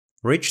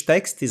Rich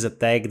text is a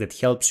tag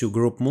that helps you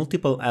group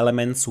multiple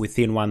elements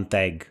within one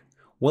tag.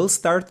 We'll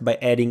start by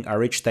adding a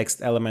rich text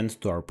element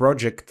to our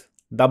project.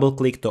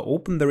 Double-click to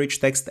open the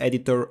rich text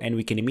editor and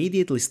we can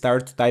immediately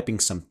start typing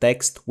some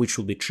text which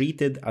will be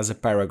treated as a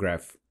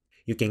paragraph.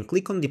 You can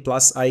click on the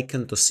plus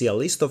icon to see a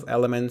list of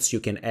elements you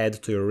can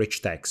add to your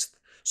rich text.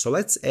 So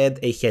let's add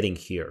a heading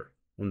here.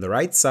 On the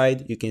right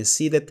side, you can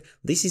see that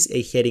this is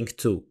a heading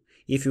 2.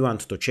 If you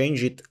want to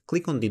change it,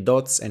 click on the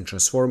dots and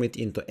transform it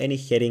into any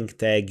heading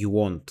tag you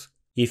want.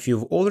 If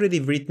you've already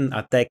written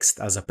a text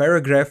as a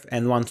paragraph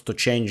and want to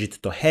change it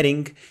to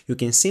heading, you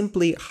can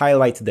simply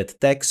highlight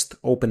that text,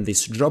 open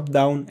this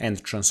drop-down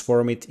and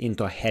transform it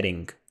into a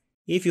heading.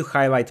 If you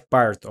highlight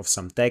part of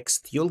some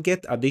text, you'll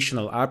get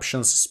additional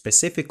options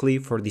specifically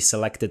for the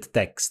selected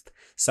text,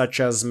 such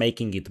as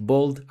making it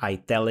bold,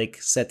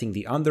 italic, setting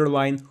the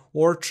underline,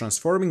 or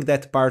transforming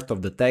that part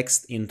of the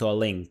text into a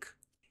link.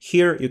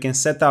 Here you can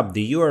set up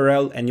the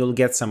URL and you'll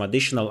get some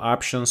additional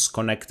options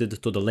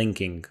connected to the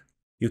linking.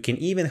 You can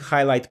even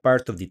highlight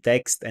part of the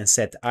text and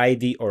set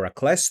ID or a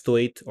class to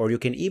it, or you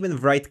can even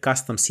write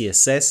custom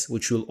CSS,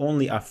 which will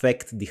only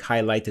affect the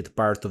highlighted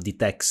part of the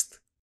text.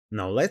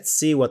 Now let's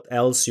see what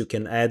else you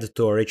can add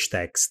to a rich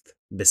text.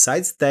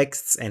 Besides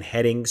texts and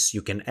headings,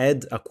 you can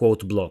add a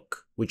quote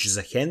block, which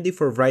is handy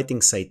for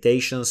writing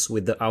citations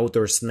with the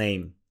author's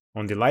name.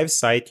 On the live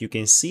site, you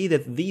can see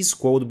that these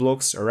quote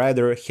blocks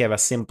rather have a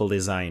simple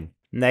design.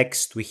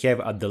 Next, we have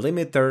a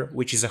delimiter,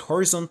 which is a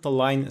horizontal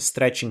line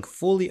stretching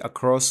fully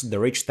across the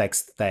rich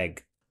text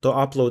tag. To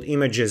upload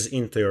images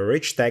into your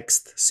rich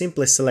text,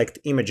 simply select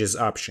Images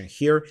option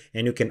here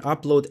and you can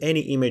upload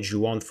any image you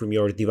want from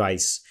your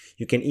device.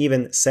 You can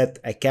even set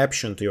a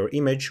caption to your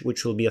image,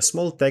 which will be a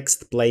small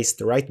text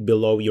placed right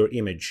below your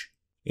image.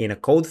 In a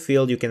code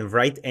field, you can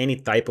write any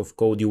type of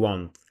code you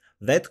want.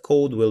 That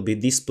code will be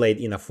displayed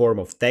in a form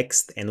of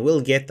text and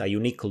will get a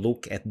unique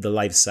look at the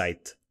live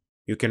site.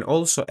 You can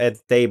also add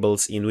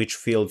tables in which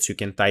fields you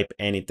can type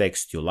any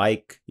text you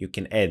like. You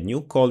can add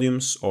new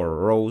columns or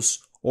rows,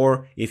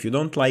 or if you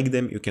don't like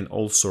them, you can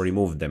also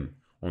remove them.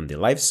 On the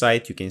live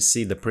site, you can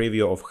see the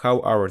preview of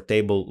how our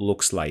table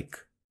looks like.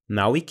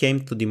 Now we came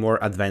to the more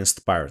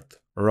advanced part,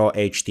 raw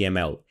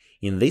HTML.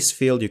 In this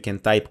field, you can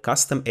type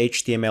custom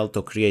HTML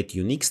to create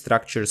unique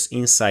structures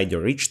inside your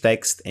rich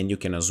text, and you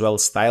can as well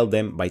style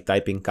them by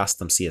typing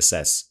custom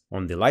CSS.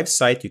 On the live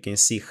site, you can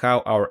see how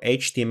our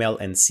HTML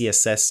and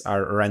CSS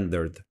are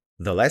rendered.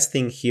 The last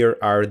thing here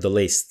are the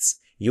lists.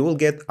 You will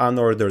get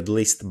unordered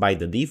list by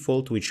the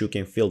default, which you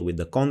can fill with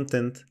the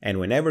content,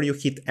 and whenever you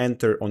hit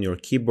enter on your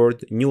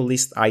keyboard, new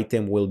list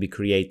item will be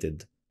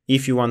created.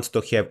 If you want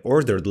to have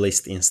ordered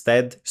list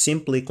instead,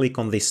 simply click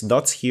on these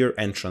dots here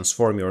and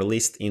transform your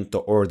list into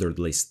ordered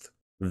list.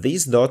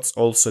 These dots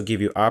also give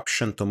you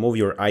option to move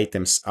your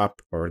items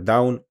up or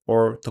down,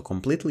 or to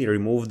completely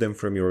remove them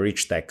from your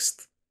rich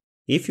text.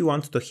 If you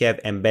want to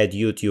have embed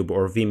YouTube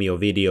or Vimeo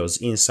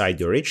videos inside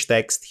your rich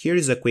text, here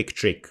is a quick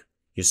trick.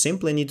 You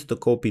simply need to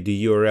copy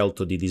the URL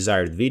to the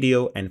desired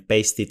video and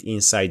paste it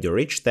inside your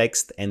rich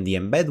text, and the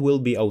embed will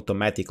be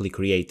automatically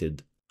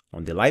created.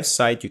 On the live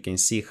site, you can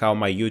see how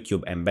my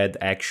YouTube embed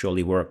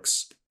actually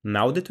works.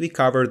 Now that we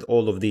covered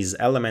all of these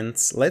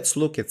elements, let's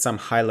look at some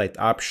highlight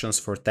options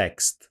for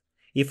text.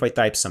 If I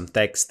type some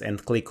text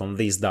and click on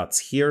these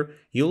dots here,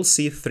 you'll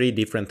see 3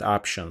 different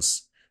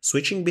options.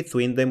 Switching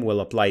between them will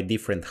apply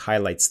different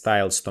highlight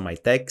styles to my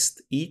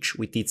text, each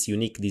with its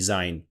unique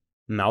design.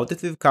 Now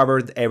that we've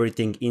covered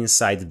everything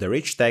inside the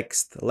rich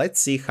text,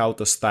 let's see how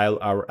to style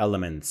our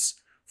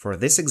elements. For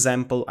this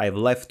example, I've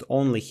left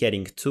only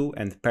heading 2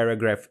 and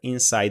paragraph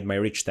inside my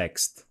rich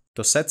text.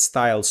 To set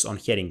styles on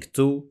heading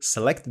 2,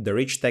 select the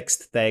rich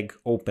text tag,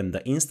 open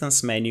the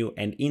instance menu,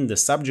 and in the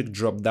subject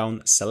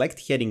dropdown,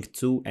 select heading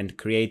 2 and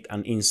create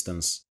an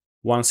instance.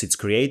 Once it's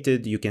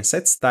created, you can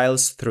set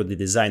styles through the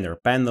designer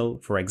panel.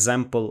 For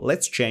example,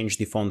 let's change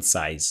the font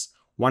size.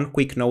 One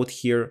quick note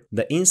here,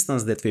 the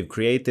instance that we've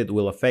created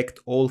will affect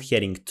all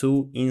heading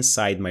 2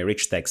 inside my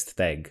rich text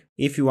tag.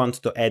 If you want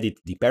to edit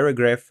the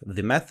paragraph,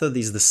 the method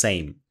is the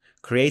same.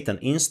 Create an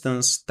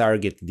instance,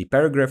 target the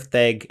paragraph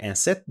tag, and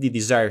set the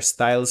desired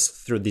styles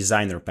through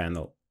designer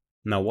panel.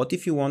 Now what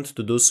if you want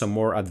to do some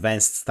more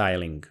advanced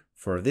styling?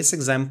 For this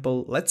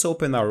example, let's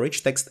open our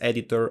rich text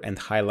editor and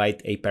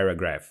highlight a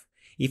paragraph.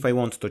 If I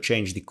want to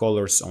change the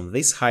colors on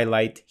this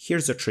highlight,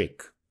 here's a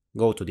trick.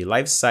 Go to the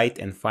live site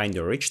and find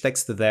your rich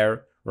text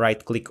there,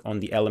 right-click on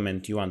the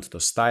element you want to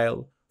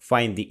style,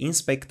 find the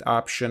inspect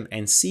option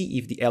and see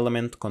if the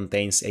element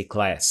contains a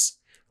class.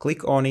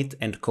 Click on it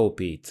and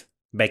copy it.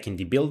 Back in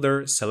the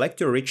builder,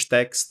 select your rich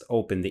text,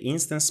 open the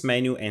instance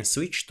menu and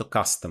switch to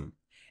custom.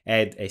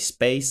 Add a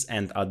space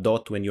and a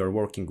dot when you're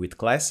working with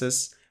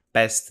classes,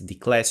 paste the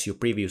class you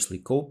previously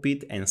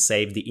copied and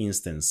save the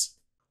instance.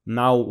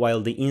 Now,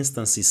 while the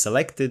instance is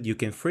selected, you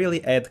can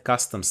freely add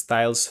custom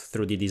styles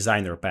through the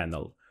designer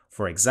panel.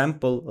 For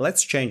example,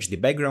 let's change the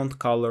background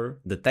color,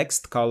 the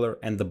text color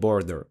and the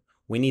border.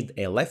 We need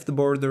a left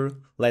border,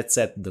 let's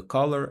set the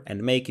color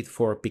and make it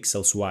 4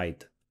 pixels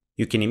wide.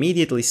 You can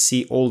immediately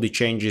see all the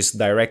changes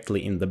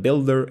directly in the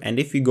builder, and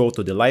if you go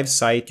to the live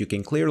site, you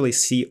can clearly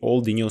see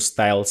all the new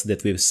styles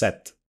that we've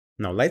set.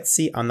 Now let's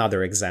see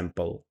another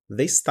example.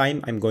 This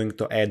time I'm going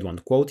to add one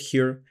quote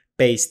here,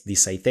 paste the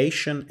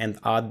citation and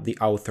add the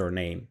author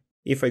name.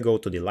 If I go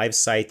to the live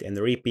site and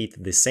repeat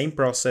the same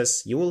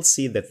process, you will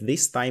see that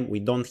this time we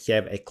don't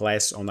have a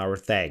class on our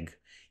tag.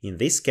 In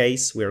this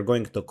case, we are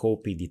going to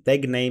copy the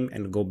tag name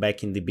and go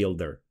back in the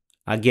builder.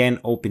 Again,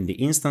 open the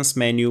instance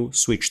menu,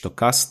 switch to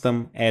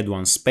custom, add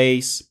one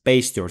space,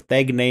 paste your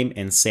tag name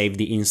and save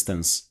the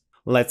instance.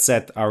 Let's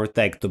set our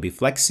tag to be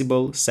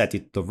flexible, set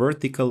it to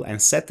vertical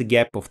and set a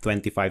gap of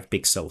 25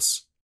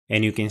 pixels.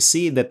 And you can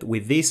see that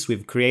with this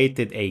we've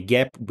created a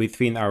gap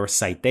between our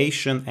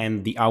citation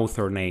and the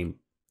author name.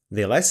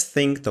 The last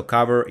thing to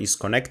cover is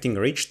connecting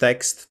rich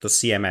text to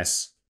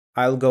CMS.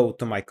 I'll go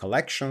to my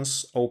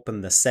collections, open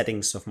the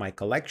settings of my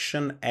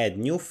collection, add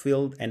new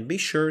field and be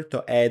sure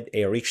to add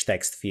a rich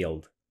text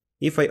field.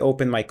 If I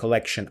open my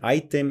collection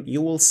item,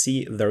 you will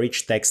see the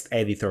rich text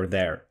editor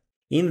there.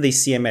 In the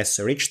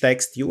CMS rich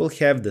text, you will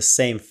have the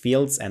same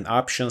fields and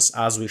options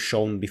as we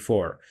shown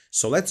before.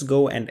 So let's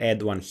go and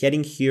add one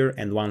heading here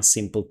and one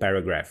simple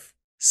paragraph.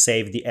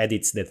 Save the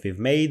edits that we've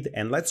made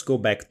and let's go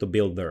back to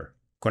Builder.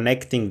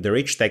 Connecting the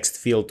rich text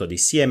field to the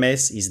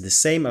CMS is the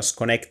same as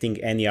connecting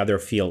any other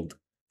field.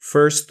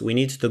 First, we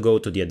need to go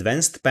to the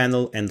Advanced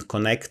panel and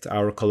connect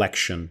our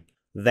collection.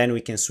 Then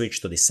we can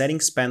switch to the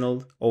Settings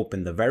panel,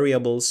 open the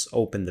Variables,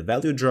 open the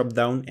Value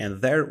dropdown,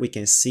 and there we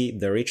can see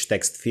the rich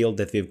text field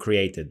that we've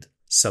created.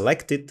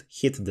 Select it,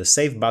 hit the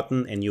Save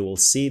button, and you will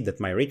see that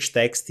my rich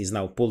text is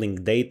now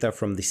pulling data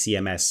from the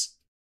CMS.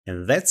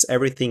 And that's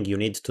everything you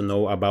need to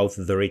know about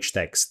the rich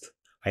text.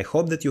 I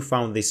hope that you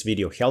found this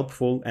video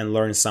helpful and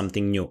learned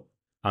something new.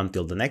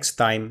 Until the next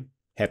time,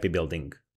 happy building!